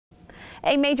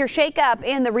A major shakeup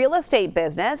in the real estate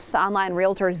business. Online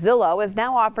realtor Zillow is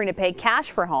now offering to pay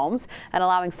cash for homes and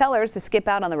allowing sellers to skip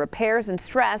out on the repairs and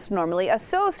stress normally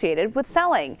associated with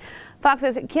selling.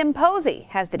 Fox's Kim Posey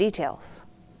has the details.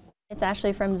 It's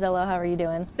Ashley from Zillow. How are you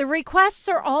doing? The requests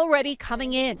are already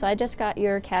coming in. So I just got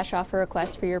your cash offer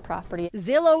request for your property.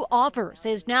 Zillow Offers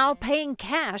is now paying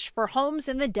cash for homes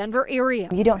in the Denver area.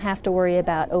 You don't have to worry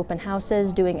about open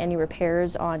houses, doing any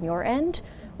repairs on your end,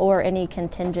 or any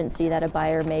contingency that a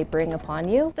buyer may bring upon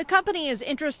you. The company is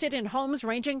interested in homes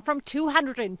ranging from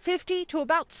 $250,000 to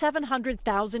about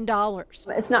 $700,000.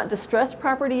 It's not distressed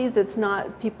properties. It's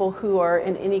not people who are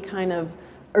in any kind of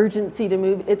urgency to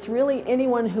move. It's really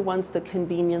anyone who wants the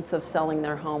convenience of selling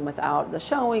their home without the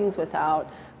showings, without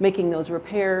making those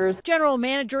repairs. General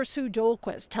Manager Sue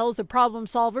Dolquist tells the problem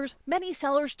solvers many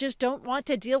sellers just don't want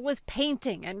to deal with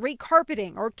painting and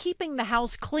recarpeting or keeping the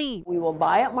house clean. We will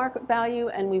buy at market value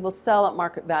and we will sell at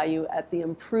market value at the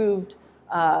improved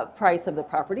price of the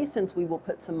property, since we will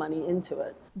put some money into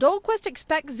it. Dolquist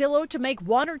expects Zillow to make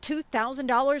 $1,000 or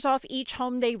 $2,000 off each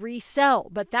home they resell,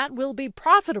 but that will be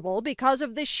profitable because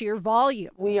of the sheer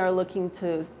volume. We are looking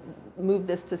to move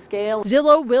this to scale.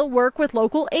 Zillow will work with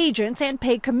local agents and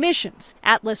pay commissions.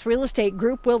 Atlas Real Estate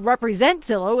Group will represent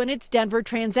Zillow in its Denver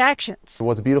transactions.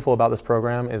 What's beautiful about this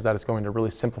program is that it's going to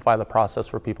really simplify the process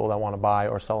for people that want to buy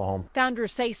or sell a home.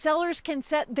 Founders say sellers can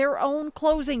set their own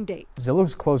closing date.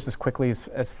 Zillow's closed as quickly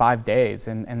as 5 days,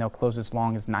 and they'll close as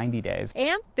long as 90 days.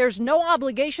 And there's no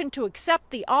obligation to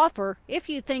accept the offer if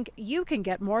you think you can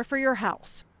get more for your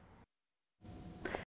house.